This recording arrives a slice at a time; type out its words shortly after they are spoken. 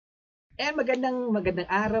Magandang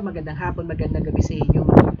araw, magandang hapon, magandang gabi sa inyo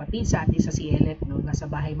mga kapatid sa atin sa CLF, no? Nasa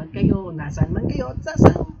bahay man kayo, nasaan man kayo, at sa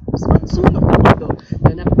sulok ng mundo. No,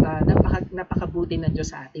 napakabuti ng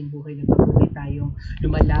Diyos sa ating buhay na patuloy tayong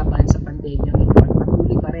lumalaban sa pandemya ito at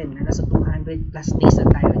patuloy pa rin na nasa 200 plus days na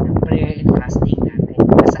tayo ng prayer and fasting natin.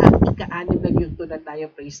 Nasa ika-anim na yunto na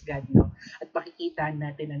tayo, praise God, no? At pakikita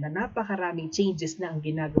natin na napakaraming changes na ang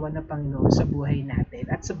ginagawa ng Panginoon sa buhay natin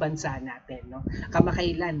at sa bansa natin, no?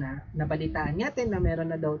 Kamakailan na nabalitaan natin na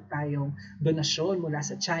meron na daw tayong donasyon mula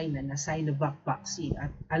sa China na Sinovac vaccine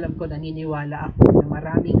at alam ko, naniniwala ako na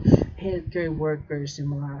maraming healthcare workers,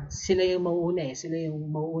 sila yung mauuna sila yung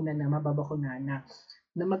mauuna na mababakuna na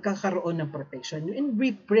magkakaroon ng protection. And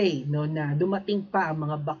we pray, no, na dumating pa ang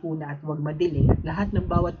mga bakuna at huwag madili at lahat ng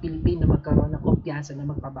bawat Pilipino magkaroon ng kumpiyansa na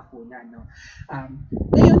magpabakuna, no.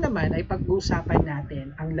 Ngayon naman ay pag-uusapan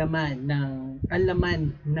natin ang laman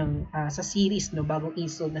ng sa series, no, bagong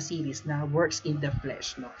install na series na Works in the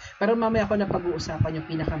Flesh, no. Pero mamaya ako na pag-uusapan yung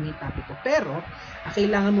pinaka-main topic ko. Pero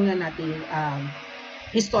kailangan muna natin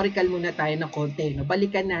historical muna tayo ng konti, no?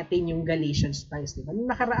 Balikan natin yung Galatians 5, di ba?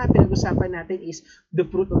 Nung nakaraan, pinag-usapan natin is the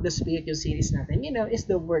fruit of the Spirit, yung series natin,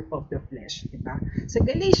 is the work of the flesh, di ba? Sa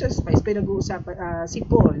Galatians 5, pinag-uusapan, si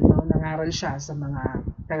Paul, no, nangaral siya sa mga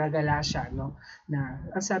taga-Galatia, no, na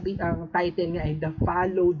ang title niya ay The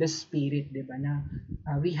Follow the Spirit, di ba? Na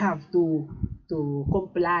we have to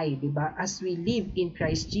comply, di ba? As we live in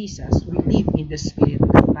Christ Jesus, we live in the Spirit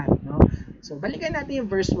of God, no? So, balikan natin yung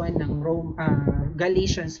verse 1 ng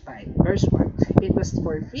Galatians 5. Verse 1, It was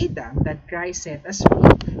for freedom that Christ set us free.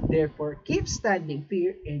 Therefore, keep standing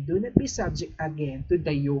firm and do not be subject again to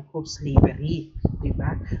the yoke of slavery.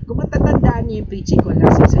 Diba? Kung matatandaan niyo yung preaching ko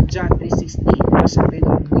last sa John 3:16, sabi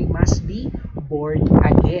doon, we must be born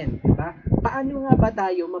again. Diba? Paano nga ba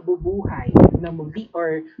tayo mabubuhay na muli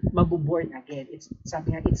or mabuborn again?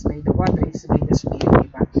 Sabi nga, it's by the water, it's by the Spirit.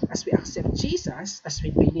 Diba? As we accept Jesus, as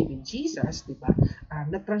we believe in Jesus, diba?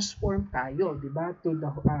 Na-transform tayo, diba?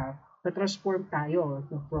 Na-transform tayo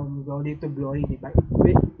from glory to glory, diba?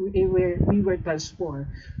 We were transformed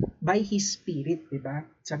by His Spirit, diba?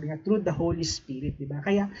 Sabi nga, through the Holy Spirit, diba?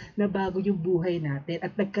 Kaya nabago yung buhay natin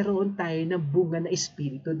at nagkaroon tayo ng bunga na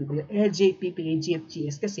Espiritu, diba? Yung LJPPA,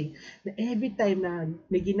 GFGS, kasi na every time na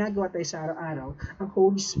may ginagawa tayo sa araw-araw, ang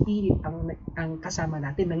Holy Spirit ang kasama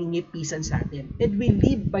natin, nangingipisan sa atin. And we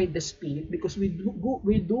live by the Spirit because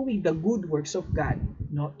we're doing the good works of God,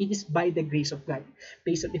 no? It is by the grace of God,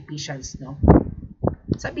 based on Ephesians, no?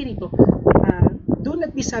 Sabi rito, do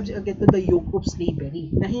not be subject again to the yoke of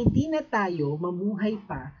slavery, na hindi na tayo mamuhay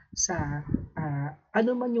pa sa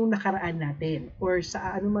ano man yung nakaraan natin or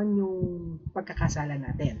sa ano man yung pagkakasala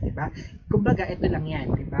natin, di ba? Kumbaga, ito lang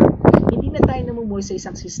yan, di ba? Hindi na tayo namumuhay sa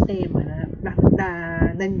isang sistema na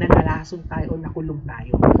nalason tayo o nakulong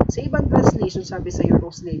tayo. Sa ibang translation, sabi sa yoke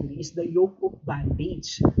of slavery is the yoke of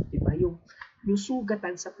bondage, di ba? Yung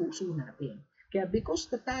sugatan sa puso natin. Kaya because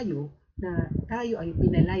na tayo ay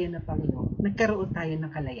pinalaya ng Panginoon, nagkaroon tayo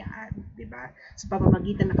ng kalayaan, di ba? Sa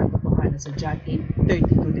pamamagitan ng katotohanan sa John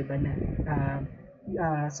 8:32, di ba, na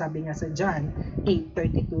sabi nga sa John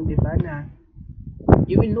 8:32, di ba, na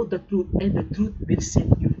you will know the truth and the truth will set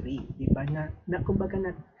you free, di ba? Kumbaga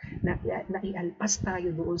naialpas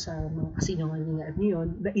tayo doon sa mga kasinungalingan ngayon,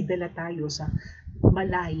 na idala tayo sa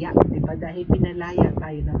malaya, di ba? Dahil pinalaya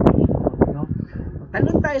tayo ng Panginoon, no?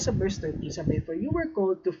 Talon tayo sa verse 13, sabi, for you were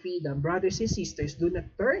called to freedom, brothers and sisters, do not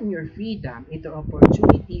turn your freedom into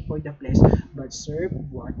opportunity for the flesh, but serve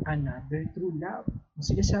one another through love. Ang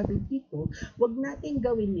sinasabi dito, huwag natin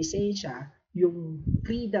gawin lisensya yung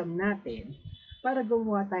freedom natin para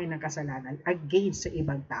gumawa tayo ng kasalanan against sa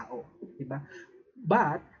ibang tao, di ba?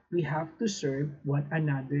 But we have to serve one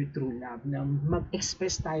another through love, na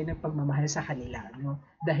mag-express tayo ng pagmamahal sa kanila, no?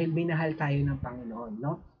 Dahil minahal tayo ng Panginoon,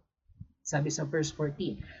 no? Sabi sa verse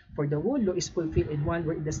 14, for the whole law is fulfilled in one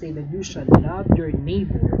word, in the state that you shall love your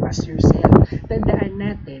neighbor as yourself. Tandaan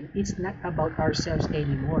natin, it's not about ourselves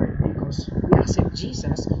anymore because we accept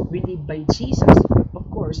Jesus, we live by Jesus, but of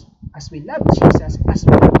course, as we love Jesus, as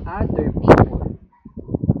we love other people.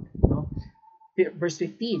 No? Verse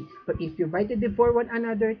 15, but if you bite before one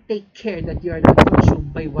another, take care that you are not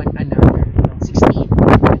consumed by one another. 16,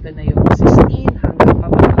 ito na yung 16 hanggang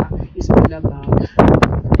pababa is all about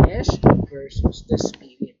flesh versus the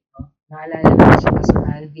spirit. No? Naalala natin si Pastor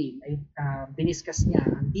Alvin, ay diniscuss niya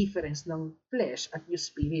ang difference ng flesh at yung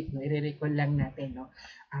spirit. No? I-recall lang natin. No?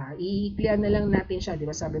 I-clear na lang natin siya.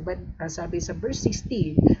 Diba? Sabi sa verse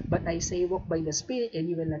 16, but I say walk by the spirit and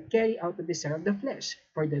you will not carry out the desire of the flesh.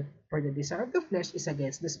 For the desire of the flesh is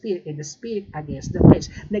against the spirit and the spirit against the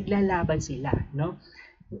flesh. Naglalaban sila. No?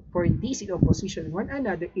 For this in opposition one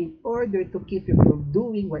another in order to keep you from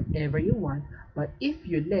doing whatever you want. But if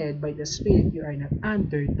you're led by the Spirit, you are not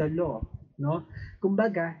under the law. No?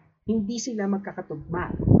 Kumbaga, hindi sila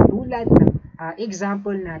magkakatugma. Tulad ng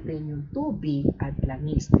example natin yung tubig at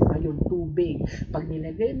langis. Diba? Yung tubig. Pag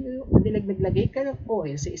naglagay ka ng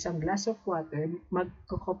oil sa isang glass of water,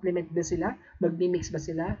 magko-complement ba sila? Magmi-mix ba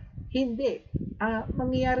sila? Hindi.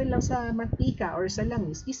 Mangyayari lang sa mantika or sa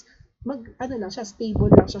langis is stable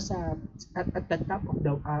lang siya at the top of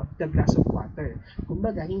the glass of water.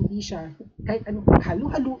 Kumbaga, hindi siya, kahit anong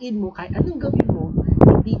halu-haluin mo, kahit anong gawin mo,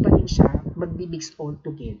 hindi pa rin siya magbi-mix all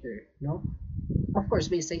together, no? Of course,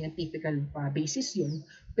 may scientific basis yun,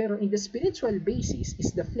 pero in the spiritual basis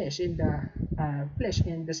is the flesh and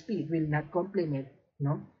the spirit will not complement,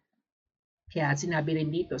 no? Kaya sinabi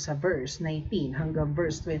rin dito sa verse 19 hanggang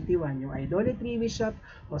verse 21, yung idolatry, witchcraft,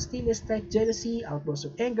 hostility, strife, jealousy, outbursts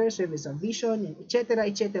of anger, service of vision,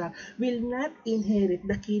 etc., will not inherit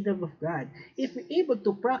the kingdom of God. If we're able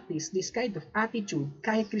to practice this kind of attitude,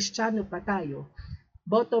 kahit Kristiyano pa tayo,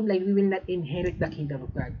 bottom line, we will not inherit the kingdom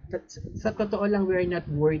of God. Sa totoo lang, we are not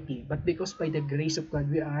worthy. But because by the grace of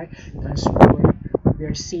God, we are transformed,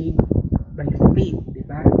 we are saved by faith, di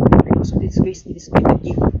ba? Because of this grace, it is by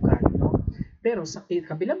the gift of God, no? Pero sa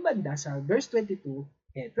kabilang banda, sa verse 22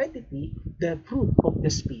 and 23, the fruit of the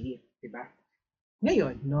Spirit, di ba?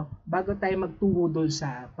 Ngayon, no, bago tayo magtungo doon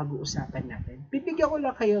sa pag-uusapan natin, bibigyan ko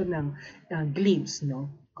lang kayo ng glimpse,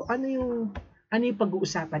 no, kung ano yung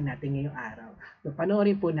pag-uusapan natin ngayong araw. So,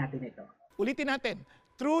 panoorin po natin ito. Ulitin natin,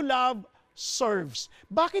 true love serves.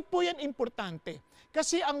 Bakit po yan importante?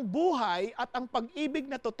 Kasi ang buhay at ang pag-ibig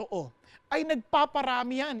na totoo ay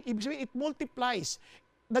nagpaparami yan. Ibig sabihin, it multiplies.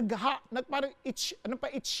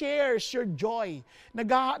 It shares your joy.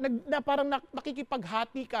 Parang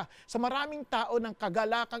nakikipaghati ka sa maraming tao ng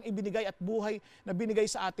kagalakang ibinigay at buhay na binigay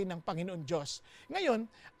sa atin ng Panginoon Diyos. Ngayon,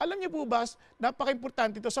 alam niyo po ba,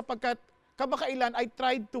 napaka-importante ito sapagkat kamakailan I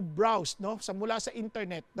tried to browse mula sa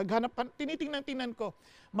internet. Tinitingnan ko.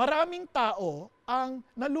 Maraming tao ang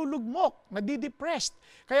nalulugmok, nadidepressed.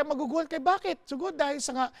 Kaya magugulat kayo, bakit? Sugod dahil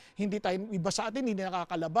hindi tayo, iba sa atin, hindi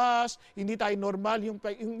nakakalabas, hindi tayo normal,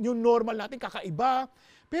 yung normal natin kakaiba.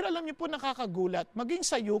 Pero alam niyo po, nakakagulat, maging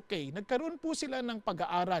sa UK, nagkaroon po sila ng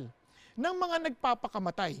pag-aaral ng mga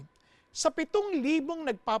nagpapakamatay. Sa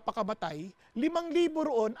 7,000 nagpapakamatay, 5,000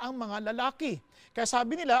 roon ang mga lalaki. Kaya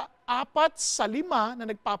sabi nila, 4 sa 5 na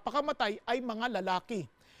nagpapakamatay ay mga lalaki.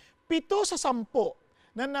 7 sa 10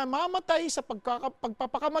 na namamatay sa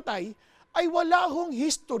pagpapakamatay ay wala hong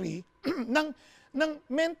history ng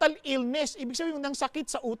mental illness. Ibig sabihin ng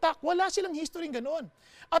sakit sa utak. Wala silang history ganoon.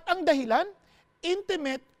 At ang dahilan,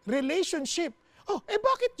 intimate relationship.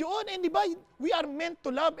 Bakit yun? Di ba, we are meant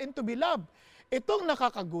to love and to be loved. Itong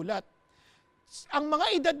nakakagulat. Ang mga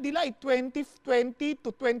edad nila ay 20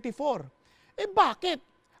 to 24. Bakit?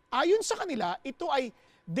 Ayon sa kanila, ito ay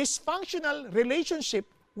dysfunctional relationship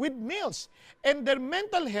with males. And their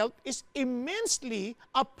mental health is immensely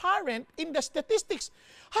apparent in the statistics.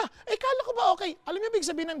 Kala ko ba okay? Alam niyo ibig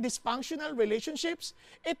sabihin ng dysfunctional relationships?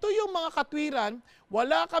 Ito yung mga katwiran,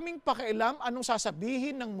 wala kaming pakialam anong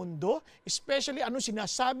sasabihin ng mundo, especially anong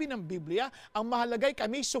sinasabi ng Biblia, ang mahalagay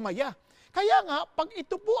kami sumaya. Kaya nga, pag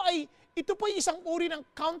ito po ay isang uri ng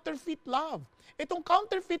counterfeit love. Itong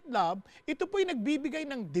counterfeit love, ito po ay nagbibigay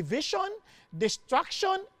ng division,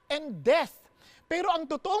 destruction, and death. Pero ang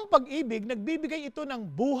totoong pag-ibig, nagbibigay ito ng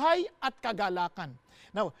buhay at kagalakan.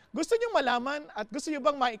 Now, gusto niyo malaman at gusto niyo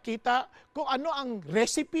bang makikita kung ano ang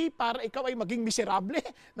recipe para ikaw ay maging miserable?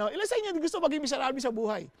 Now, ilan sa inyo gusto maging miserable sa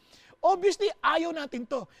buhay? Obviously, ayaw natin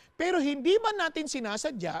to. Pero hindi man natin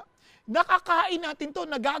sinasadya, nakakain natin to,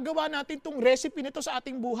 nagagawa natin tong recipe nito sa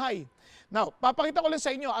ating buhay. Now, papakita ko lang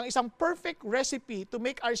sa inyo ang isang perfect recipe to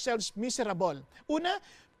make ourselves miserable. Una,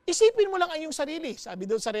 isipin mo lang ang iyong sarili. Sabi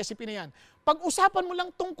doon sa recipe na yan. Pag-usapan mo lang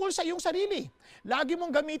tungkol sa iyong sarili. Lagi mong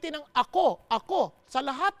gamitin ang ako sa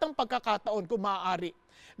lahat ng pagkakataon kung maaari.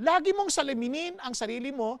 Lagi mong salaminin ang sarili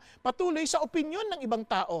mo patuloy sa opinyon ng ibang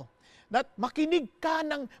tao. At makinig ka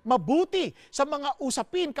ng mabuti sa mga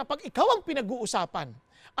usapin kapag ikaw ang pinag-uusapan.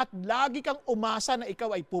 At lagi kang umasa na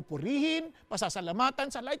ikaw ay pupurihin, pasasalamatan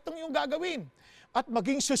sa lahat ng iyong gagawin. At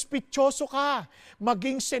maging suspityoso ka,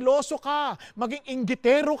 maging seloso ka, maging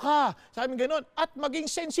inggitero ka, sabi gano'n, at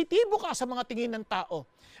maging sensitibo ka sa mga tingin ng tao.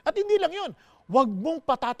 At hindi lang yun, huwag mong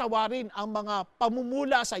patatawarin ang mga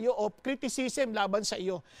pamumula sa iyo o criticism laban sa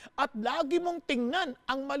iyo. At lagi mong tingnan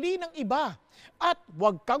ang mali ng iba. At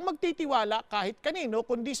huwag kang magtitiwala kahit kanino,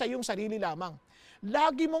 kundi sa iyong sarili lamang.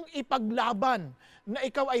 Lagi mong ipaglaban na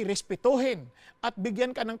ikaw ay respetuhin at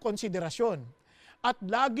bigyan ka ng konsiderasyon. At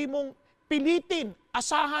lagi mong pilitin,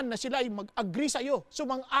 asahan na sila ay mag-agree sa iyo,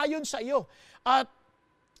 sumang-ayon sa iyo, at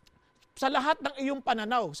sa lahat ng iyong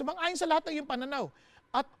pananaw, sumang-ayon sa lahat ng iyong pananaw,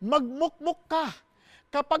 at magmukmuk ka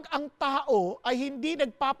kapag ang tao ay hindi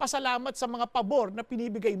nagpapasalamat sa mga pabor na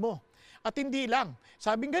pinibigay mo. At hindi lang,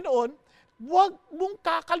 sabing ganoon, huwag mong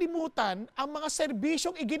kakalimutan ang mga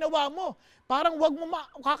serbisyong iginawa mo. Parang huwag mo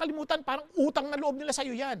kakalimutan, parang utang na loob nila sa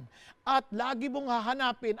iyo yan. At lagi mong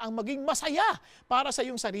hahanapin ang maging masaya para sa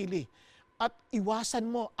iyong sarili. At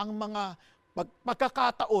iwasan mo ang mga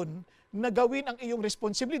pagkakataon na gawin ang iyong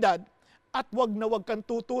responsibilidad at huwag na huwag kang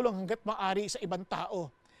tutulong hanggat maaari sa ibang tao.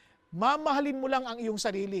 Mamahalin mo lang ang iyong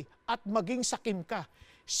sarili at maging sakim ka.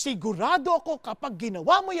 Sigurado ako kapag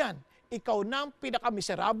ginawa mo yan, ikaw na ang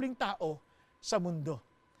pinakamiserabling tao sa mundo.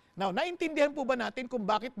 Now, naintindihan po ba natin kung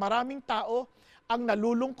bakit maraming tao ang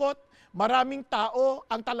nalulungkot, maraming tao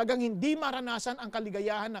ang talagang hindi maranasan ang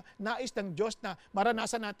kaligayahan na nais ng Diyos na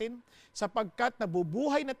maranasan natin? Sapagkat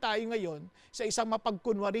nabubuhay na tayo ngayon sa isang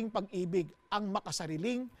mapagkunwaring pag-ibig, ang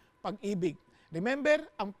makasariling pag-ibig. Remember,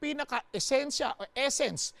 ang pinaka-esensya o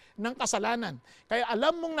essence ng kasalanan. Kaya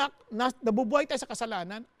alam mong nabubuhay tayo sa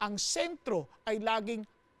kasalanan, ang sentro ay laging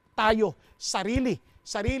tayo, sarili.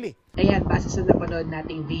 Ayan, base sa napanood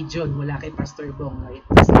nating video mula kay Pastor Bong, no, it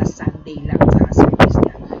was last Sunday lang sa service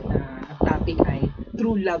niya. Ang topic ay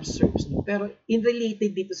True Love Serves. No? Pero in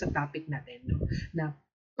related dito sa topic natin, no, na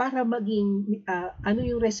para maging, ano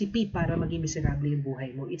yung recipe para maging miserable yung buhay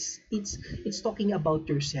mo? It's talking about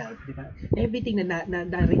yourself, di ba? Everything na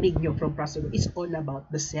narinig nyo from Pastor Bong is all about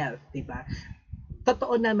the self, di ba?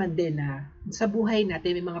 Totoo naman din na sa buhay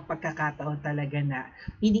natin may mga pagkakataon talaga na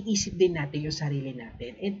iniisip din natin yung sarili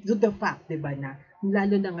natin. And to the fact, di ba, na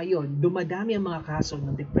lalo na ngayon, dumadami ang mga kaso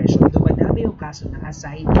ng depression, dumadami yung kaso ng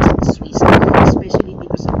anxiety and suicide, especially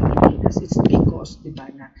dito sa Pilipinas. It's because, di ba,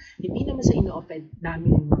 na hindi naman sa ino-offend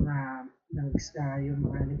namin yung mga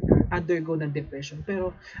undergo ng depression.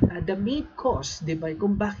 Pero the main cause, di ba,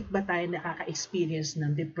 kung bakit ba tayo nakaka-experience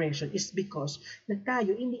ng depression is because na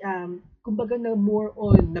tayo, kumbaga na more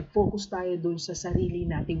on, nag-focus tayo dun sa sarili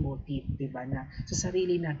nating motive, di ba, na sa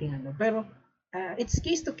sarili nating ano. Pero it's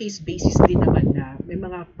case-to-case basis din naman na may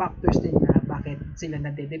mga factors din na bakit sila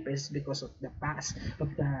nade-depress because of the past, of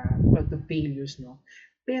the failures, no.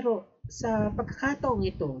 Pero sa pagkakataong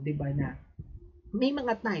ito, di ba, na may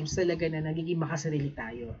mga times talaga na nagiging makasarili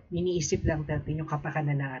tayo. Iniisip lang natin yung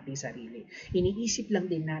kapakanan ng ating sarili. Iniisip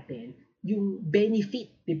lang din natin yung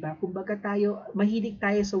benefit, di ba? Kumbaga mahilig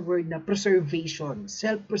tayo sa word na preservation,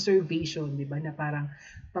 self-preservation, di ba? Na parang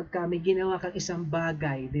pagka may ginawa kang isang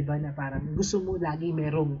bagay, di ba? Na parang gusto mo lagi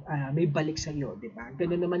may balik sa iyo, di ba?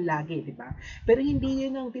 Ganun naman lagi, di ba? Pero hindi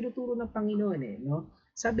yun ang tinuturo ng Panginoon, no?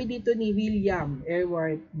 Sabi dito ni William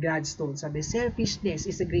Edward Gladstone, sabi, selfishness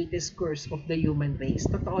is the greatest curse of the human race.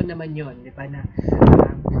 Totoo naman yun, di ba, na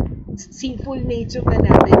sinful nature na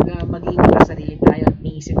natin na maging makasarili tayo at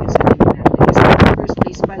niisip yung sarili natin. Kasi in the first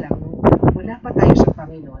place pa lang, wala pa tayo sa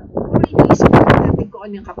Panginoon, puro iniisip natin kung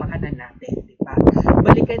ano yung kapakanan natin, di ba?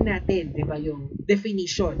 Balikan natin, di ba, yung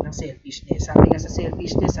definition ng selfishness. Sabi nga sa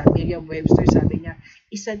selfishness, sa Merriam-Webster, sabi niya,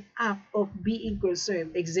 is an act of being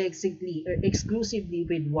concerned excessively or exclusively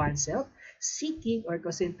with oneself, seeking or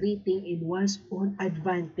concentrating in one's own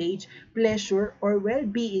advantage, pleasure, or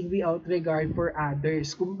well-being without regard for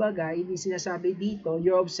others. Kumbaga, hindi sinasabi dito,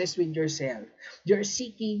 you're obsessed with yourself. You're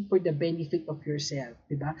seeking for the benefit of yourself,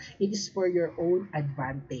 diba? It is for your own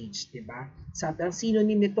advantage, diba? Sabi, ang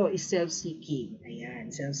synonym nito is self-seeking.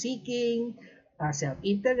 Ayan, self-seeking,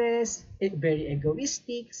 self-interest, very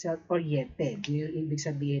egoistic, self-oriented. Yun yung ibig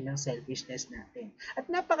sabihin ng selfishness natin. At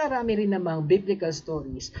napakarami rin namang biblical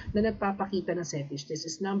stories na nagpapakita ng selfishness.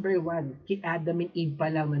 Is number one, kay Adam and Eve pa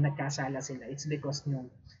lang na nagkasala sila. It's because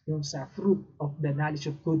yung sa fruit of the knowledge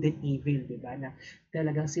of good and evil, di ba? Na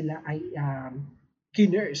talagang sila ay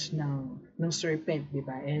kinurse ng serpent, di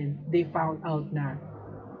ba? And they found out na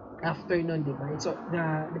after nun, di ba? So,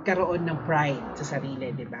 nagkaroon ng pride sa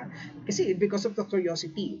sarili, di ba? Kasi because of the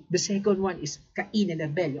curiosity. The second one is Cain and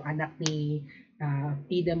Abel, yung anak ni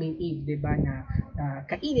Adam and Eve, di ba? Na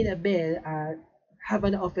Cain and Abel have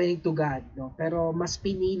an offering to God, no? Pero mas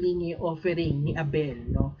pinili niya yung offering ni Abel,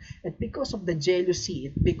 no? At because of the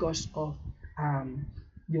jealousy, because of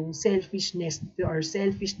yung selfishness or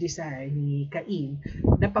selfish desire ni Cain,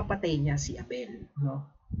 napapatay niya si Abel,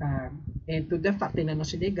 no? And to the fact, tinanong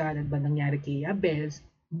si God, ano ba nangyari kay Abel,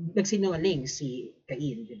 nagsinungaling si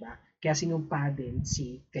Cain, di ba? Kaya sinumpa din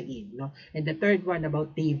si Cain, no? And the third one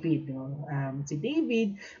about David, no? Si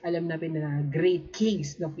David, alam natin na great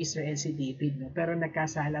kings of Israel si David, no? Pero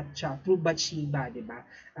nagkasalat siya through Bathsheba, di ba?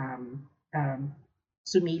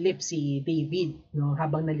 sumilip si David, no,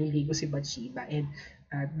 habang naliligo si Bathsheba. And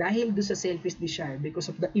dahil do sa selfish desire,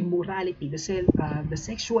 because of the immorality, the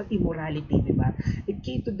sexual immorality, di ba? It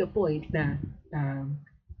came to the point na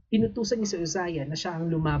inutusan niya si Uzziah na siya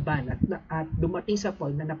ang lumaban at dumating sa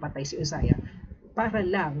point na napatay si Uzziah para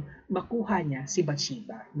lang makuha niya si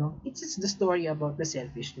Bathsheba, no? It's just the story about the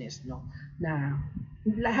selfishness, no? Na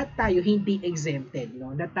lahat tayo hindi exempted,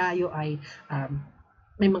 no? Na tayo ay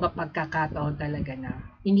may mga pagkakataon talaga na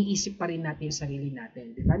iniisip pa rin natin yung sarili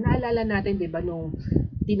natin, di ba? Naalala natin, di ba, nung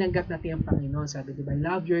tinanggap natin ang Panginoon, sabi, di ba,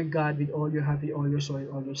 love your God with all your heart, with all your soul,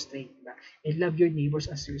 all your strength, di ba? And love your neighbors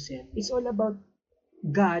as yourself. It's all about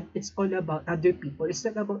God, it's all about other people. It's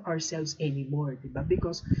not about ourselves anymore, di ba?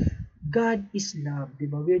 Because God is love, di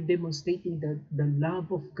ba? We're demonstrating the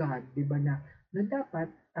love of God, di ba? Na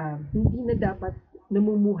dapat, hindi na dapat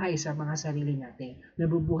namumuhay sa mga sarili natin.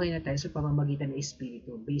 Nabubuhay na tayo sa pamamagitan ng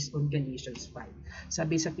Espiritu based on Galatians 5.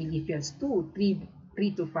 Sabi sa Philippians 2:3-5,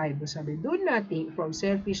 sabi, do nothing from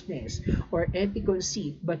selfishness or empty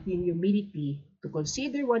conceit, but in humility to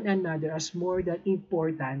consider one another as more than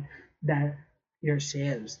important than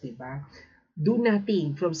yourselves, di ba? Do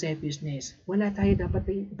nothing from selfishness. Wala tayo dapat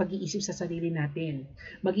pag-iisip sa sarili natin.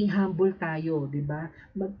 Maging humble tayo, di ba?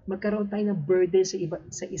 Magkaroon tayo ng burden sa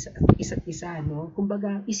isa't isa, no?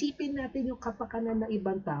 Kumbaga, isipin natin yung kapakanan ng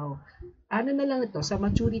ibang tao. Ano na lang ito, sa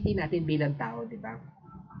maturity natin bilang tao, di ba?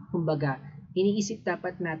 Kumbaga, iniisip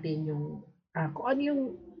dapat natin yung kung ano yung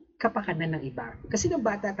kapakanan ng iba. Kasi nung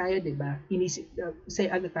bata tayo, 'di ba? Inisip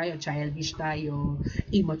tayo, childish tayo,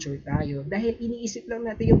 immature tayo dahil iniisip lang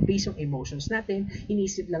natin yung base ng emotions natin,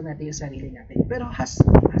 iniisip lang natin yung sarili natin. Pero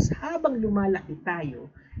habang lumalaki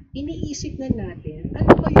tayo, iniisip na natin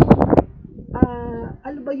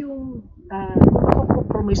kung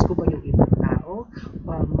mako-compromise ko ba yung ibang tao,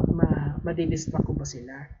 madidistract ko ba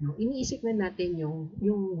sila, no? Iniisip na natin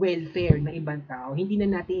yung welfare ng ibang tao, hindi na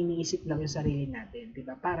natin iniisip lang yung sarili natin, di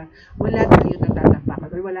ba? Para wala tayo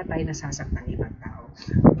natatapakan or wala tayo nasasaktan ng ibang tao.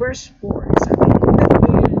 Verse 4, sabi, do not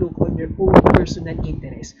merely look on your own personal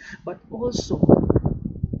interest, but also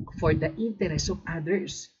for the interest of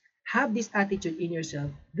others. Have this attitude in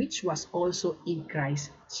yourself, which was also in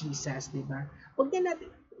Christ Jesus, di ba? Huwag na natin,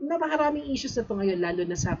 napakaraming issues na ito ngayon, lalo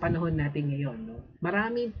na sa panahon natin ngayon, no?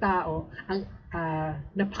 Maraming tao ang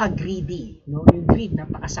napaka-greedy, no? Yung greed,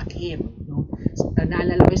 napakasakit, no?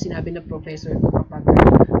 Naalala ko yung sinabi ng professor ko kapag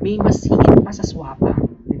may mas higit pa sa swapang,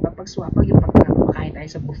 di ba? Pag swapang, yung pagkakain tayo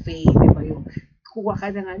sa buffet, di ba? Yung kuha ka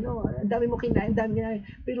ng ang dami mo kinain, dami kinain,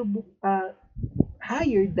 pero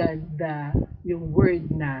higher than yung word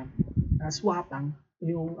na swapang,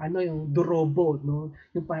 yung durobo, no?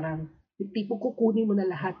 Yung parang tipo kukunin mo na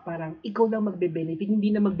lahat, parang ikaw lang magbe-benefit,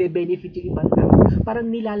 hindi na magbe-benefit yung ibang tao. Parang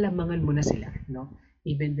nilalamangan mo na sila, no?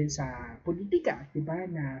 Even din sa politika, 'di ba?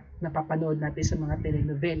 Na napapanood natin sa mga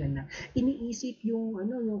telenovela na iniisip yung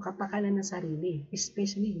kapakanan ng sarili,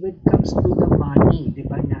 especially when it comes to the money, 'di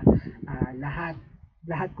ba? Na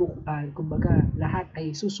kumbaga lahat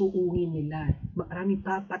ay susuungin nila. Maraming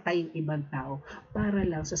papatay yung ibang tao para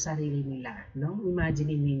lang sa sarili nila, no?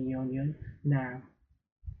 Imagine ninyo yun na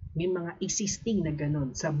may mga existing na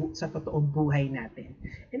ganun sa totoong buhay natin.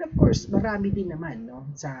 And of course, marami din naman,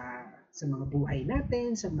 no, sa mga buhay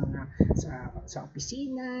natin, sa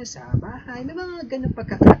opisina, sa bahay, na mga ganung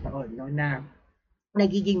pagkakataon, no, na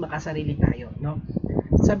nagiging makasarili tayo, no.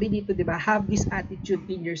 Sabi dito, 'di ba, have this attitude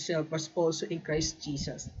in yourself was also in Christ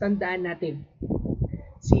Jesus. Tandaan natin,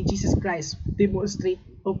 si Jesus Christ demonstrate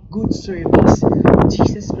of good service.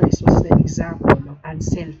 Jesus Christ was the example of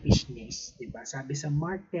unselfishness, diba? Sabi sa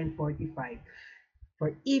Mark 10:45,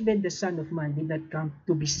 for even the Son of Man did not come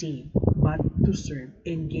to be saved, but to serve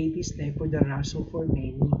and gave His life for the ransom for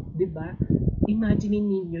many, diba? Imagine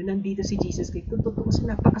ninyo, nandito si Jesus Christ. Kung totoo kasi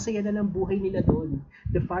napakasaya na ng buhay nila doon.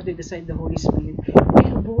 The Father, the Son, the Holy Spirit.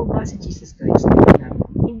 Pero bumaba si Jesus Christ na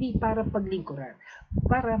hindi para paglingkuran,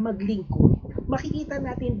 para maglingkod. Makikita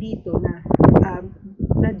natin dito na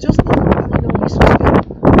Diyos din ang Panginoong Jesus Christ.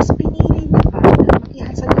 Mas pinili niya pa na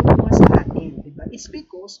makihasalubong sa atin, diba? It's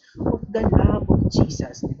because of the love of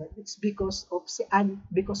Jesus, diba? It's because of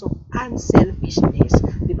unselfishness,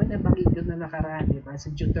 diba? Nabanggit doon na nakaraan, diba?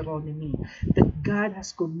 Sa Deuteronomy, that God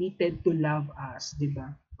has committed to love us,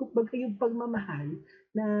 diba? Kumbaga yung pagmamahal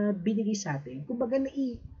na binigay sa atin, kumbaga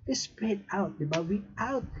na-spread out, diba?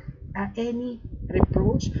 Without any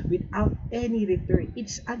reproach, without any return.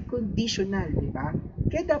 It's unconditional, di ba?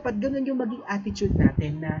 Kaya dapat ganun yung maging attitude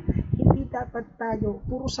natin, na hindi dapat tayo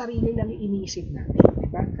puro sarili lang iniisip natin, di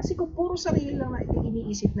ba? Kasi kung puro sarili lang natin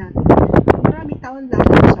iniisip natin, maraming taon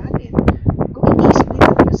lalo sa atin. Kung iniisip din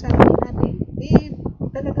natin yung sarili natin,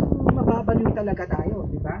 talagang mababalik value talaga tayo,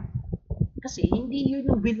 di ba? Kasi hindi yun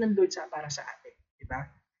yung will ng Lord para sa atin, di ba?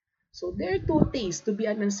 So, there are two things to be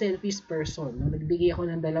an unselfish person. No? Nagbigay ako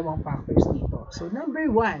ng dalawang factors dito. So, number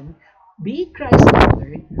one, be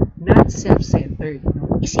Christ-centered, not self-centered.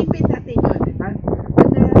 No? Isipin natin yun, di ba?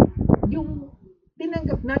 Na yung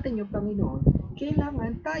tinanggap natin yung Panginoon,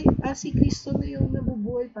 kailangan tayo, si Kristo na yung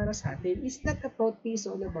nabubuhay para sa atin. It's not about me, it's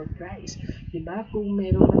all about Christ. Di ba? Kung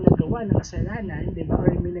meron kang nagawa na kasalanan, di ba? Or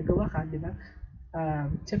may nagawa ka, di ba?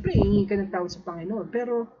 Siyempre, hihingi ka ng tawad sa Panginoon.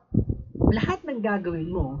 Pero, lahat ng gagawin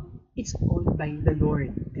mo, it's all by the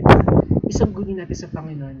Lord, di ba? Isanggunin natin sa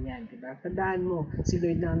Panginoon yan, di ba? Tandaan mo, si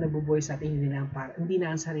Lord na ang nabubuhay sa atin, hindi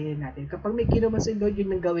na ang sarili natin. Kapag may kinuman si Lord,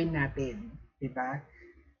 yun ang gawin natin, di ba?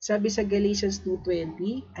 Sabi sa Galatians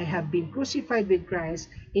 2:20, I have been crucified with Christ,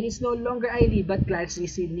 and it's no longer I live, but Christ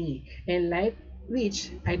is in me. And life which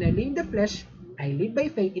I now live in the flesh, I live by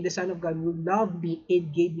faith in the Son of God who loved me and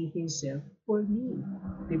gave me Himself for me.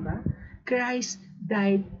 Diba? Christ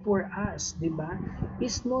died for us, di ba?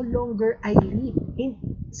 It's no longer I live.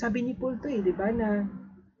 Sabi ni Paul to di ba,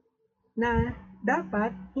 na dapat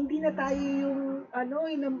hindi na tayo yung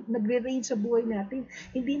nagre-reign sa buhay natin.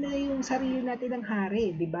 Hindi na yung sarili natin ang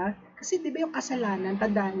hari, di ba? Kasi di ba yung kasalanan,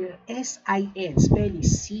 tandaan niyo, S-I-N, spell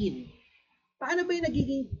is sin. Paano ba yung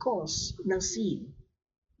nagiging cause ng sin?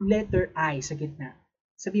 Letter I sa gitna.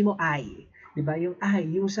 Sabi mo I, di ba? Yung I,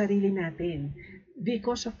 yung sarili natin.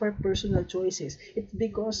 Because of our personal choices. It's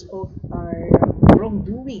because of our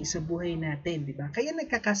wrongdoing sa buhay natin, di ba? Kaya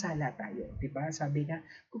nagkakasala tayo, di ba? Sabi nga,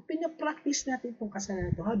 kung pinapractice natin itong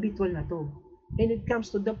kasalanan to, habitual na to. And it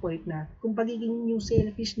comes to the point na, kung pagiging yung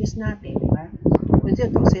selfishness natin, di ba? Kung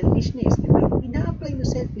itong selfishness, di ba? Kung ina-apply yung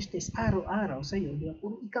selfishness araw-araw sa'yo, di ba?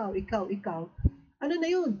 Kung ikaw, ano na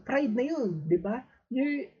yun? Pride na yun, di ba?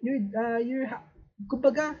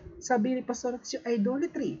 Kumbaga, sabi ni Pastor, yung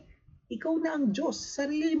idolatry. Ikaw na ang Diyos,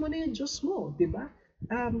 sarili mo na yung Diyos mo, di ba?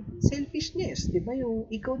 Selfishness, di ba?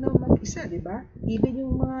 Yung ikaw na mag-isa, di ba? Even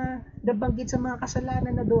yung mga nabanggit sa mga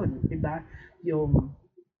kasalanan na doon, di ba? Yung,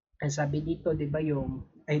 sabi dito, di ba, yung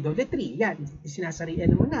idolatry, yan,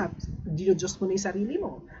 sinasarian mo na, Diyos mo na yung sarili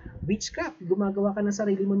mo. Witchcraft, gumagawa ka ng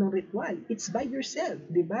sarili mo ng ritual. It's by yourself,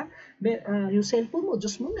 di ba? Yung cellphone mo,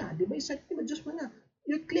 Diyos mo na, di ba? Yung cellphone mo, Diyos mo na.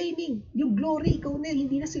 You're claiming, yung glory, ikaw na,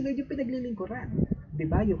 hindi na si Lord yung pinaglilingkuran.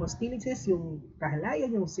 Diba? Yung hostilities, yung kahalayan,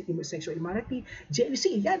 yung sexual immorality,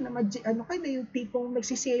 jealousy, yan, yung tipong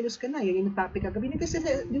nagsiselos ka na, yung topic kagabi,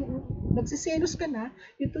 yung nagsiselos ka na,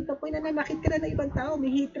 yung to the point na nanakit ka na ng ibang tao, may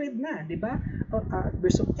hatred na, diba?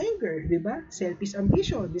 Burst of anger, diba? Selfish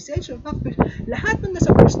ambition, dissension, factors, lahat ng nasa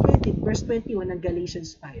verse 20, verse 21 ng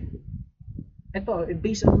Galatians 5. Ito,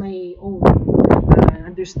 based on my own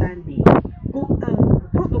understanding, kung ang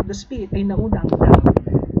fruit of the Spirit ay nauna ang love,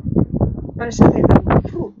 para sa akin, ang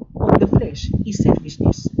fruit of the flesh is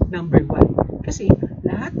selfishness. Number one. Kasi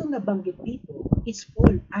lahat ng nabanggit dito, it's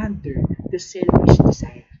fall under the selfish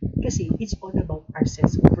desire. Kasi it's all about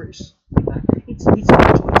ourselves first. Diba? It's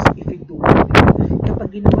our choice if we do it. Diba? Kapag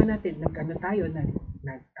ginawa natin,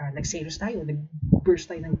 nagselos tayo, nag-burst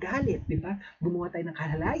tayo ng galit, diba? Gumawa tayo ng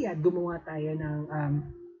kahalayan, gumawa tayo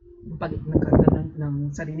ng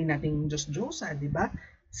sarili nating Diyos-Diyosa, diba?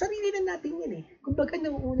 Sarili na natin yan Kumbaga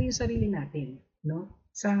nauuna yung sarili natin, no?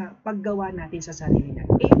 Sa paggawa natin sa sarili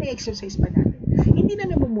natin. Na-exercise pa natin. Hindi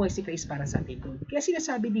na namumuhay si Christ para sa atin doon. Kaya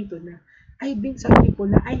sinasabi dito na, I have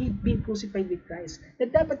been crucified with Christ. Na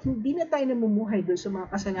dapat hindi na tayo namumuhay doon sa mga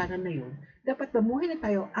kasalanan na yun. Dapat mamuhay na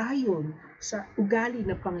tayo ayon sa ugali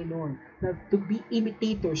ng Panginoon na to be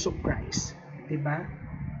imitators of Christ. Diba?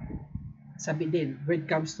 Sabi din, when it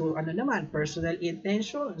comes to personal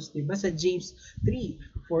intentions, diba? Sa James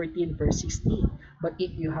 3:14 verse 16. But if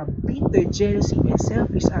you have bitter jealousy and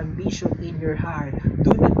selfish ambition in your heart, do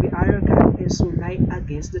not be arrogant and so lie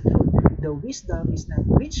against the truth. The wisdom is not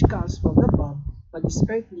which comes from above, but is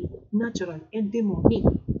earthly, natural, and demonic.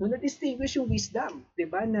 No, na-distinguish yung wisdom,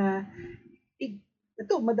 diba? Na,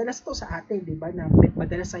 ito, madalas to sa atin, diba? Na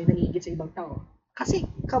madalas tayo nangingit sa ibang tao. Kasi,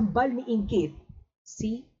 kambal ni ingit,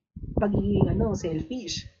 pagiging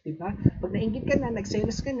selfish, di ba? Pag nainggit ka na,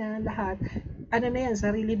 nagselos ka na, lahat, na yan,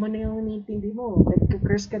 sarili mo na yung nintindi mo,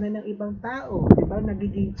 nag-curse ka na ng ibang tao, di ba?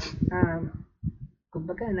 Nagiging,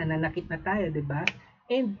 kumbaga, nananakit na tayo, di ba?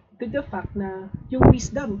 And to the fact na yung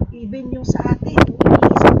wisdom, even yung sa atin,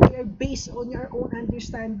 we are based on our own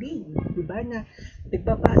understanding, di ba? Na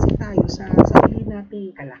nagbabase tayo sa sarili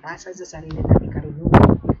natin, kalakasan, sa sarili natin,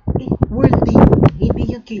 karunungan. Worldly yun, hindi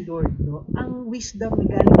yung kay Lord, no? Ang wisdom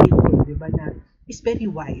na galing kay Lord, di ba, na is very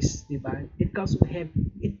wise, di ba? It comes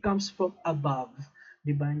from above,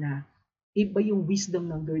 di ba, na iba yung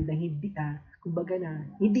wisdom ng Lord na hindi Kumbaga na,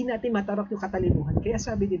 hindi natin matarok yung katalinuhan. Kaya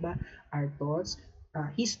sabi, di ba, our thoughts,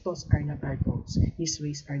 his thoughts are not our thoughts. His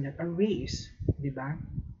ways are not our ways. Di ba?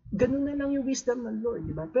 Ganun na lang yung wisdom ng Lord,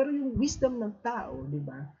 di ba? Pero yung wisdom ng tao, di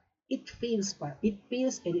ba? It fails pa. It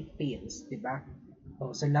fails and it fails, di ba?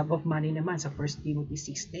 O, sa love of money naman, sa 1 Timothy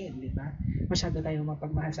 6:10, di ba? Masyado tayong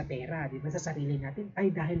mapagmahal sa pera, di ba? Sa sarili natin, ay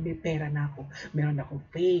dahil may pera na ako, meron akong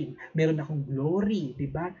fame, meron akong glory, di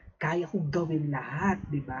ba? Kaya kong gawin lahat,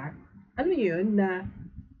 di ba? Ano yun na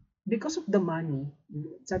because of the money,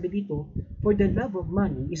 sabi dito, for the love of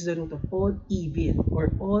money is the root of all evil or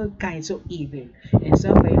all kinds of evil. And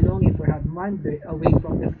some by longing for have wandered away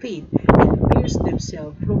from the faith and pierced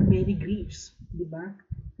themselves from many griefs. Di ba?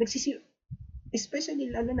 Nagsisi especially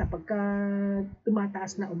lalo na pagka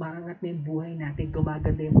tumataas na, umaangat na yung buhay natin,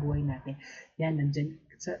 gumaganda yung buhay natin. Yan, nandyan,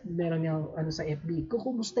 meron yung ano sa FB,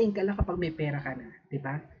 kukumustahin ka lang kapag may pera ka na, di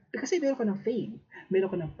ba? Kasi meron ka ng fame,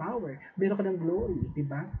 meron ka ng power, meron ka ng glory, di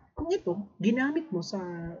ba? Kung ito, ginamit mo sa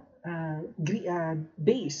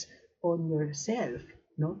base on yourself,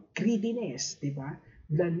 no? Greediness, di ba?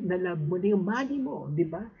 Nalab mo na yung money mo, di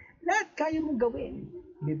ba? Lahat kaya mong gawin,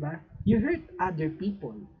 di ba? You hurt other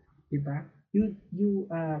people, di ba?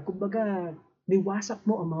 Kumbaga, niwasak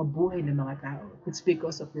mo ang mga buhay ng mga tao. It's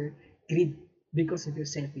because of your greed, because of your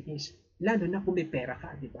selfishness. Lalo na kung may pera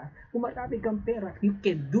ka, di ba? Kung marami kang pera, you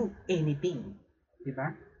can do anything, di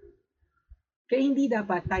ba? Kaya hindi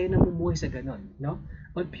dapat tayo namumuhay sa ganon, no?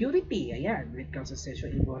 On purity, ayan, when it comes to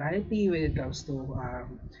sexual immorality, when it comes to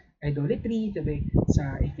idolatry, sabi,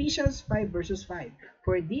 sa Ephesians 5 verses 5.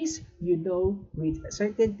 For this, you know with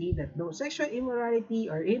certainty that no sexual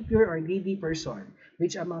immorality or impure or greedy person,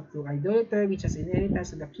 which amount to idolater, which has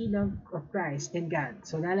inheritance of the kingdom of Christ and God.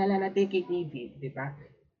 So, naalala natin kay David, di ba?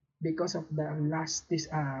 Because of the lust,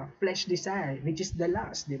 flesh desire, which is the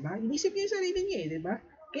lust, di ba? Inisip niya yung sarili niya, di ba?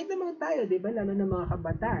 Kahit naman tayo, di ba? Lalo na mga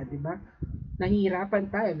kabataan, di ba?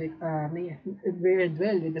 Nahihirapan tayo with, very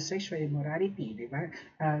well with the sexual immorality, di ba?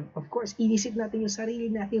 Of course, inisip natin yung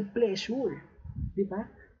sarili natin pleasure, di ba?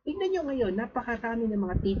 Tingnan nyo ngayon, napakarami ng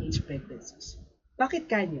mga teenage pregnancies. Bakit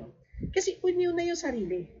kanyo? Kasi unyo na yung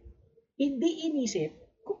sarili. Hindi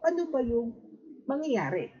inisip kung ano ba yung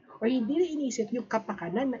mangyayari. O hindi na inisip yung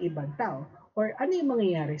kapakanan ng ibang tao or ano yung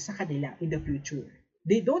mangyayari sa kanila in the future.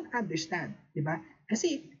 They don't understand, di ba?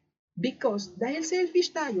 Kasi because dahil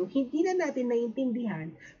selfish tayo, hindi na natin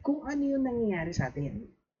naiintindihan kung ano yung nangyayari sa atin.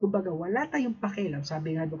 Kumbaga, wala tayong pakialam,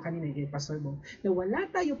 sabi nga doon kanina kay Pastor Bong, na wala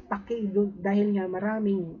tayong pakialam dahil nga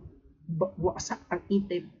maraming wasak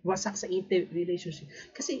sa intimate relationship.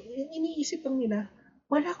 Kasi iniisip lang nila,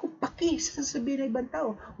 wala akong paki sa sasabihin ng ibang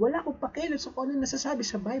tao. Wala akong pakialam sa kung ano nasasabi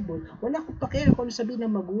sa Bible. Wala akong pakialam kung ano sabihin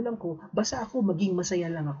ng magulang ko. Basta ako, maging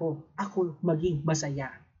masaya lang ako. Ako, maging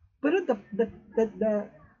masaya. Pero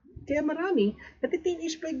kaya marami,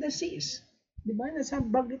 teenage pregnancies. Diba? Nasa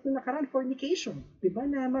baglit na nakaraan, fornication. Diba?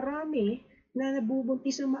 Na marami na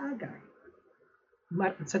nabubuntis ng maaga.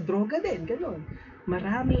 Sa droga din, gano'n.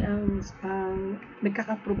 Marami ang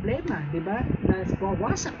nagkakaproblema, di ba? Na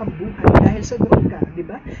wawasak ang buhay dahil sa droga, di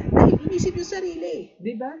ba? Dahil inisip yung sarili,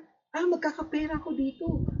 di ba? Magkakapera ako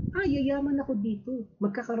dito. Yayaman ako dito.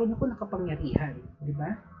 Magkakaroon ako ng kapangyarihan, di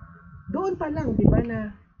ba? Doon pa lang, di ba,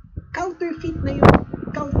 na counterfeit na yung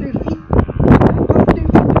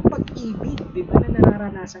pag-ibig, di ba, na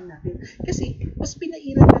nararanasan natin. Kasi, mas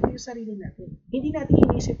pinairan natin yung sarili natin. Hindi natin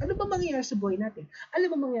inisip, ano ba mangyayari sa buhay natin?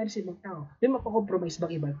 Ano ba mangyayari sa ibang tao? May mapakompromise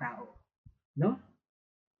bang ibang tao? No?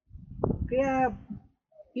 Kaya,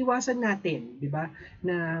 iwasan natin, di ba,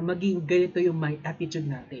 na maging ganito yung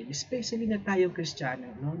attitude natin. Especially na tayong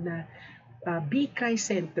Kristiyano, no? Na be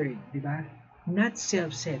Christ-centered, di ba? Not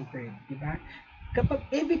self-centered, di ba?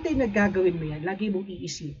 Kapag every time na gagawin mo yan, lagi mong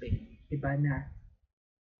iisipin, di ba, na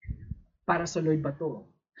para sa Lord ba to?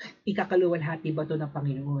 Ikakaluwalhati ba to ng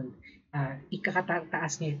Panginoon?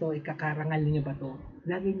 Ikakataas niya ito, ikakarangal niya ba to?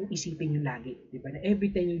 Lagi mong isipin yung lagi, di ba? Na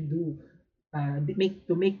every time you do,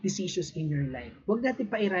 to make decisions in your life, huwag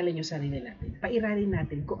natin pairalin yung sarili natin. Pairalin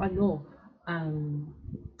natin kung ano ang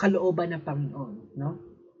kalooban ng Panginoon, no?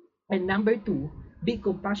 And number 2, be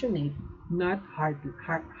compassionate, not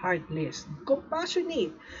heartless.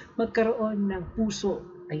 Compassionate, magkaroon ng puso.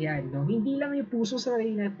 Ayan, no? Hindi lang yung puso sa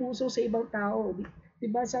sarili na, puso sa ibang tao.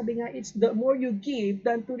 Diba? Sabi nga, it's the more you give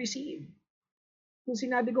than to receive. Kung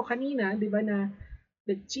sinabi ko kanina, diba, na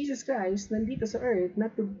that Jesus Christ nandito sa earth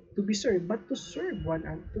not to be served, but to serve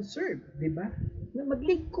to serve, diba? Na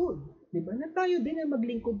maglingkod, diba? Na tayo din na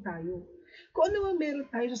maglingkod tayo. Kung ano man meron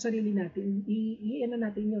tayo sa sarili natin,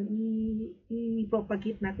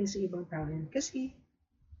 i-propagate natin sa ibang tao yan. Kasi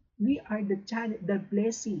We are the channel, the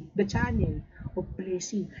channel of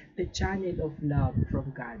blessing, the channel of love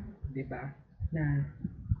from God, 'di ba? Na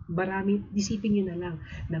isipin niyo na lang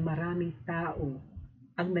na maraming tao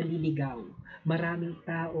ang naliligaw, maraming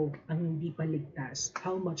tao ang hindi pa ligtas.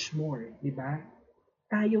 How much more, 'di ba?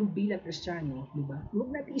 Tayong bilang Kristiyano, 'di ba?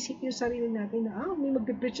 Huwag natin isipin yung sarili natin na may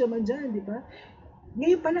magpe-preach naman diyan, 'di ba?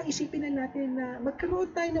 Ngayon pa lang isipin na natin na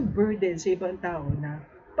magkaroon tayo ng burden sa ibang tao na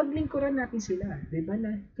paglingkuran natin sila, 'di ba?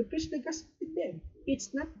 Na to preach the gospel to them.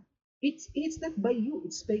 It's not by you,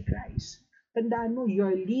 it's by Christ. Tandaan mo, you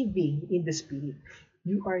are living in the Spirit.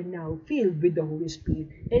 You are now filled with the Holy Spirit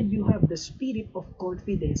and you have the spirit of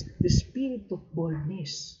confidence, the spirit of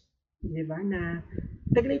boldness. 'Di ba? Na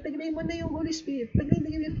taglay-taglay mo na yung Holy Spirit,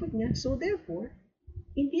 taglay-taglay yung fruit niya. So therefore,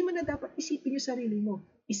 hindi mo na dapat isipin yung sarili mo.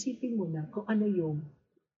 Isipin mo na kung ano yung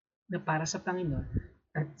na para sa Panginoon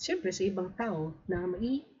at siyempre sa ibang tao na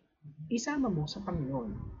isama mo sa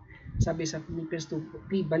Panginoon. Sabi sa Philippians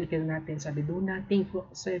 2, balikan natin, sabi, do not think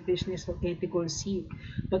selfishness or empty conceit,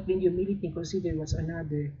 but when humility consider what's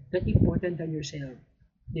another, that important than yourself.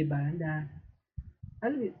 Diba?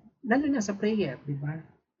 Lalo na sa prayer, diba?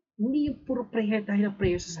 Hindi yung puro prayer tayo ng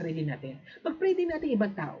prayer sa sarili natin. Mag-pray din natin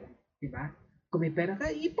ibang tao. Diba? Kung may pera ka,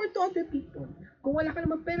 i-pour to other people. Kung wala ka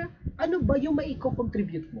naman pera, ano ba yung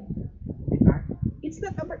mai-contribute mo? Diba? It's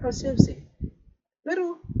not about ourselves eh.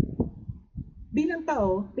 Pero, bilang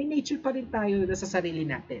tao, may nature pa rin tayo na sa sarili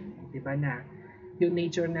natin. Diba na, yung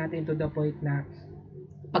nature natin to the point na,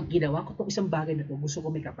 pag ginawa ko itong isang bagay na to, gusto ko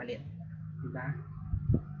may kapalit. Diba?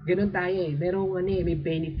 Ganun tayo eh. May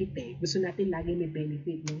benefit eh. Gusto natin lagi may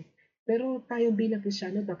benefit. No? Pero tayo bilang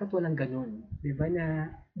Kristiyano, dapat walang ganun. Diba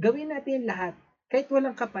na, gawin natin lahat, kahit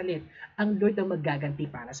walang kapalit, ang Lord ang maggaganti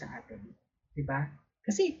para sa atin. Diba?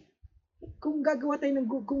 Kasi, kung gagawa tayo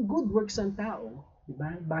kung good works ang tao,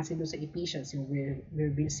 diba? Base doon sa Ephesians, yung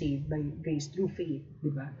we're being saved by grace through faith,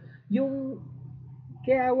 diba? Yung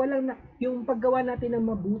paggawa natin ng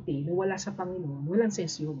mabuti na wala sa Panginoon, walang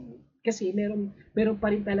sense yun. Kasi meron pa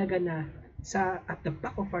rin talaga na at the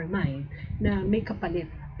back of our mind na may kapalit.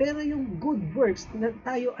 Pero yung good works na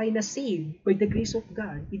tayo ay na-save by the grace of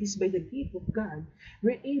God, it is by the gift of God,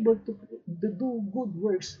 we're able to do good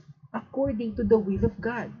works according to the will of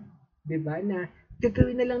God. Diba? Na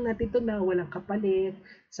gagawin na lang natin ito na walang kapalit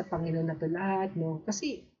sa Panginoon na ito lahat. No?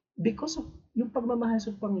 Kasi because of yung pagmamahal sa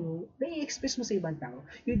Panginoon, na-i-express mo sa ibang tao.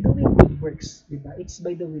 You're doing good works. Diba? It's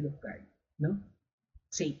by the will of God. No?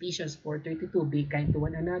 Sa Ephesians 4:32, be kind to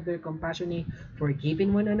one another, compassionate,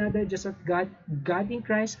 forgiving one another, just as God in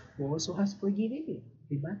Christ also has forgiven you.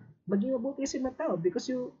 Diba? Maging mabuti kasi matao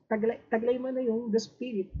because you taglay mo na yung the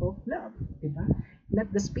spirit of love. Diba?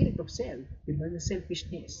 Not the spirit of self. Diba? The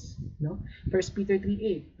selfishness. No? 1 Peter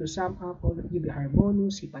 3:8, to sum up, all of you be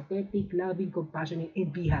harmonious, sympathetic, loving, compassionate,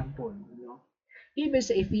 and be humble. No? Even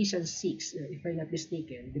sa Ephesians 6, if I'm not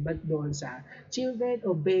mistaken, diba doon sa children,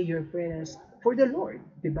 obey your parents for the Lord,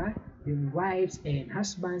 diba? Yung wives and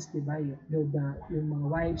husbands, diba? Yung mga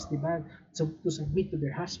wives, diba? So, to submit to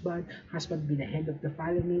their husband be the head of the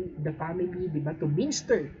family, diba? To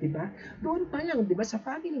minister, diba? Doon pa lang, diba? Sa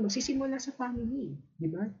family, magsisimula sa family,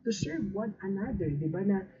 diba? To serve one another, diba?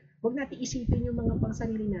 Na huwag natin isipin yung mga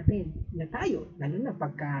pangsarili natin na tayo, lalo na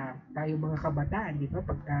pagka tayo mga kabataan, di ba?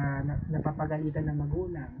 Pagka napapagalitan ng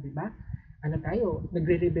magulang, di ba? Tayo,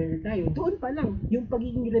 nagre-rebelde tayo. Doon pa lang, yung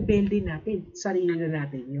pagiging rebelde natin, sarili na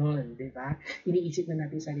natin yon, di ba? Iniisip na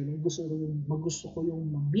natin sarili, gusto ko yung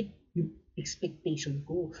ma-meet yung expectation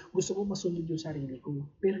ko. Gusto ko masunod yung sarili ko.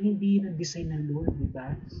 Pero hindi na design ng Lord, di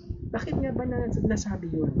ba? Bakit nga ba nasabi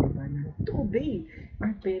yun, di ba? Na to obey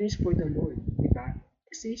our parents for the Lord, di ba?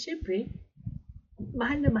 Kasi syempre,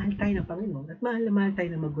 mahal na mahal tayo ng Panginoon at mahal na mahal tayo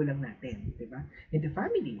ng magulang natin, di ba? In the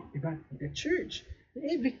family, di ba? In the church,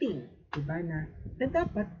 everything, di ba? Na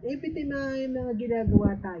dapat, everything na mga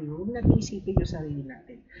ginagawa tayo, huwag natin isipin yung sarili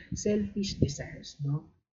natin. Selfish desires,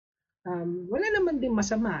 no? Wala naman din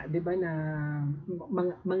masama, di ba, na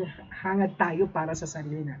mga hangad tayo para sa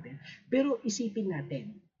sarili natin. Pero isipin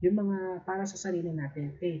natin, yung mga para sa sarili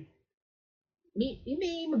natin,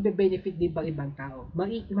 may magbe-benefit din ba ibang tao?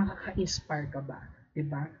 Makaka-inspire ka ba?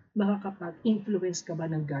 Diba? Makakapag-influence ka ba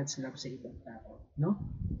ng God's love sa ibang tao? No?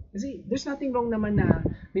 Kasi there's nothing wrong naman na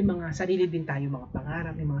may mga sarili din tayo, mga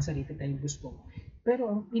pangarap, may mga sarili tayong gusto. Pero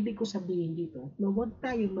ang ibig ko sabihin dito, na huwag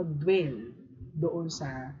tayo mag-dwell doon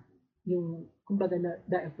sa yung, kumbaga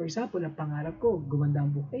for example, ang pangarap ko, gumanda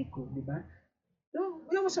ang buhay ko, di ba? So,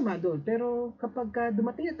 wala masama doon. Pero kapag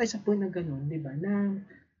dumating na tayo sa point na gano'n, di ba, na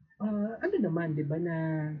ano naman, di ba,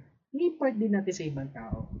 na i-part din natin sa ibang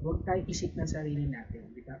tao. Huwag tayo isip ng sarili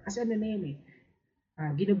natin, di ba? Kasi ano na yun eh,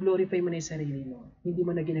 gino-glorify mo na yung sarili mo, hindi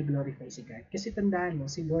mo na gino-glorify si God. Kasi tandaan mo,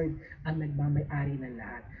 si Lord ang nagmamay-ari ng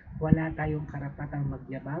lahat. Wala tayong karapatang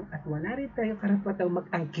magyabang at wala rin tayong karapatang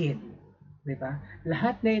mag-angkin. Diba?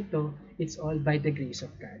 Lahat na ito, it's all by the grace of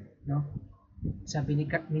God. No? Sabi ni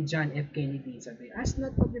John F. Kennedy, sabi, ask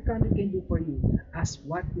not what your country can do for you, ask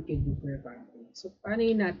what you can do for your country. So, paano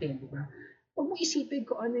yun natin, di ba? Huwag mo isipin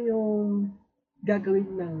kung ano yung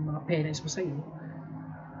gagawin ng mga parents mo sa'yo.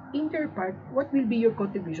 In your part, what will be your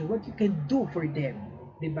contribution? What you can do for them,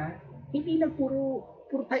 di ba? Hindi lang puro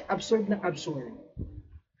tayo absorb ng absorb.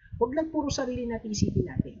 Huwag lang puro sarili natin isipin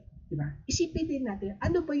natin. Diba? Isipin din natin,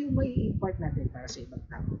 ano ba yung may impart natin para sa ibang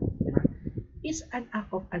tao? Diba? It's an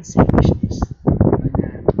act of unselfishness.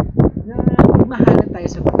 Diba? Na mahalan tayo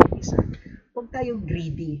sa bawat isa. Huwag tayong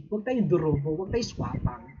greedy, huwag tayong durobo, huwag tayong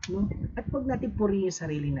swapang. No? At huwag natin purihin yung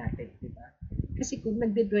sarili natin. Diba? Kasi kung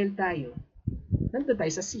nagde-dwell tayo, nandun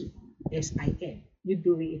tayo sa C, S-I-N. You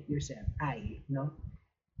doing it yourself. I, no?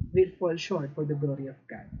 Will fall short for the glory of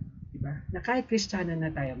God. Diba? Na kahit Kristiyano na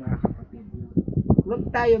tayo, mga kapatid, no?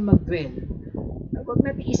 Huwag tayo mag-dwell. Huwag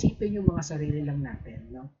natin isipin yung mga sarili lang natin,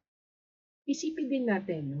 no? Isipin din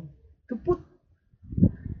natin, no? To put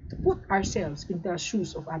ourselves in the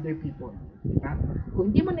shoes of other people, diba?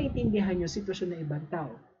 Kung hindi mo naiintindihan yung sitwasyon ng ibang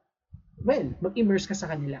tao, well, mag-immerse ka sa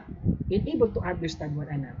kanila. And able to understand one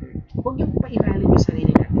another. Huwag yung pairalin yung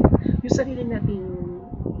sarili natin. Yung sarili natin,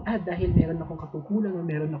 dahil meron akong katukulan o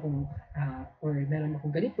meron akong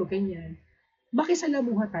ganito, ganyan,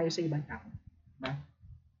 makisalamuha tayo sa ibang tao. Diba?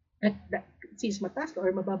 At since mataas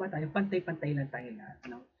or mababa tayo, pantay-pantay lang tayo lahat.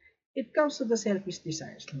 No? It comes to the selfish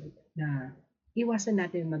desires, no? Na iwasan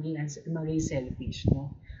natin maging selfish.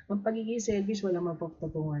 No? Ang pagiging selfish, walang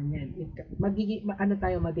mapagtutungan yan.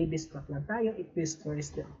 Madidistract lang tayo, it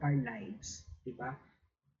destroys our lives. Diba?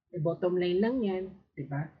 Bottom line lang yan,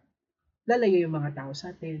 diba? Lalayo yung mga tao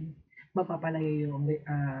sa atin, mapapalayo yung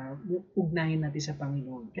ugnahin natin sa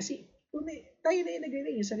Panginoon. Kasi tayo na yung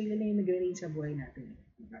nag-reign, yung sarili na yung nag-reign sa buhay natin.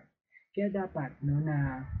 Diba? Kaya dapat, no,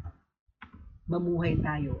 na mamuhay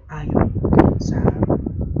tayo ayon sa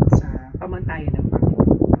pamantayan ng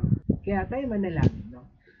Panginoon. Kaya tayo manalangin, no?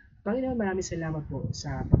 Panginoon, maraming salamat po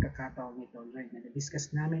sa pagkakataon nito, Lord, na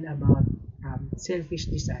na-discuss namin about selfish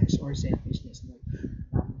desires or selfishness, no?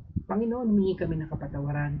 Panginoon, humingi kami ng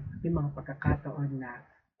kapatawaran yung mga pagkakataon na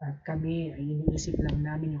kami ay iniisip lang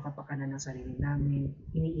namin yung kapakanan ng sarili namin,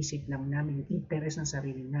 iniisip lang namin yung interes ng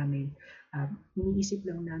sarili namin, iniisip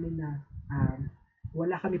lang namin na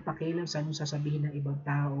wala kami pakialam sa anong sasabihin ng ibang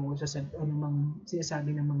tao, sa anumang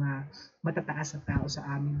sinasabi ng mga matataas na tao sa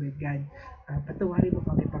amin, Lord God. Patawarin mo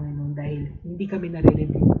kami, Panginoon, dahil hindi kami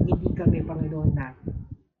naririnig, hindi kami, Panginoon, na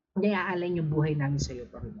naiaalay yung buhay namin sa iyo,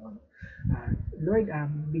 Panginoon. Lord,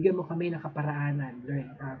 bigyan mo kami ng kaparaanan,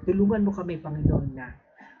 Lord. Tulungan mo kami, Panginoon, na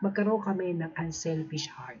magkaroon kami ng unselfish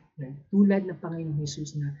heart. Tulad ng Panginoon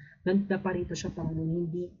Jesus na naparito siya, Panginoon,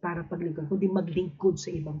 hindi para paglingkod, kundi maglingkod sa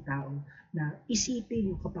ibang tao, na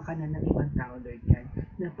isipin yung kapakanan ng ibang tao, Lord God.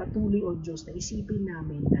 Na patuloy, O Diyos, na isipin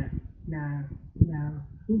namin na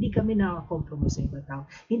hindi kami nakakompromise sa ibang tao,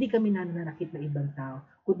 hindi kami nananakit ng ibang tao,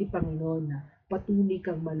 kundi, Panginoon, na patuloy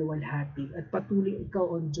kang maluwalhati at patuloy ikaw,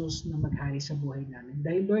 O Diyos, na maghari sa buhay namin.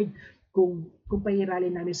 Dahil, Lord, kung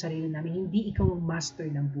pairalin namin sarili namin, hindi ikaw ang master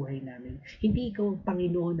ng buhay namin. Hindi ikaw ang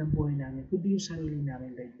Panginoon ng buhay namin, kundi yung sarili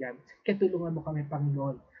namin, Lord God. Kaya tulungan mo kami,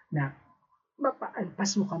 Panginoon, na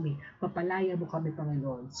mapaalpas mo kami, mapalaya mo kami,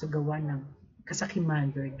 Panginoon, sa gawa ng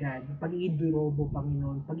kasakiman, Lord God, pagiging durobo,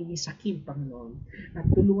 Panginoon, pagiging sakim, Panginoon. At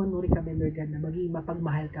tulungan mo rin kami, Lord God, na maging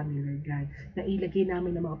mapagmahal kami, Lord God, na ilagay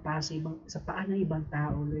namin ng mga paso sa paan ng ibang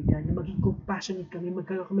tao, Lord God, na maging compassionate kami,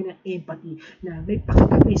 magkaroon kami ng empathy, na may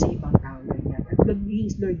pakikami sa ibang tao, Lord God. At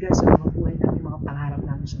magiging, Lord God, sa mga buhay namin, mga pangarap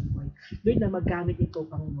namin sa buhay. Lord, na magamit ito,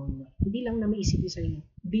 Panginoon, hindi lang namin isipin sa inyo,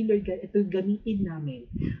 Lord God, ito gamitin namin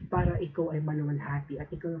para ikaw ay maluwalhati at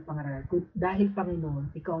ikaw ang pangaral. Dahil, Panginoon,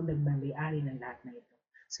 ikaw ang nagmamay-ari ng lahat na ito.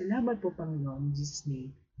 Salamat po, Panginoon, in Jesus'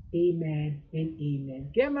 name. Amen and amen.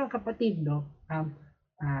 Kaya mga kapatid, no,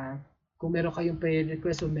 kung meron kayong prayer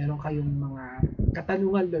request o meron kayong mga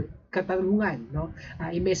katanungan, no,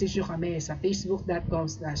 i-message nyo kami sa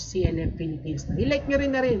facebook.com/CLF Philippines. I-like nyo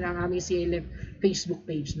rin na rin ang aming CLF Facebook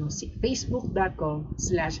page, no,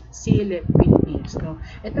 facebook.com/CLF Philippines, no.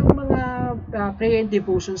 Itong mga prayer and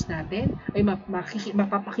devotions natin ay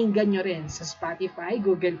mapapakinggan nyo rin sa Spotify,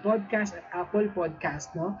 Google Podcast at Apple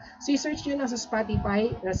Podcast, no. So i-search nyo lang sa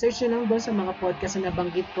Spotify, search nyo lang doon sa mga podcast na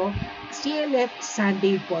nabanggit ko, CLF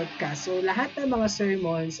Sunday Podcast. So lahat ng mga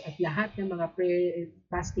sermons at lahat ng mga prayer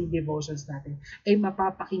fasting devotions natin ay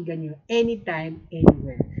mapapakinggan nyo anytime,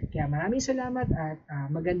 anywhere. Kaya maraming salamat at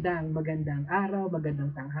magandang araw,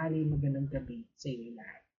 magandang tanghali, magandang gabi sa inyo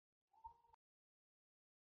lahat.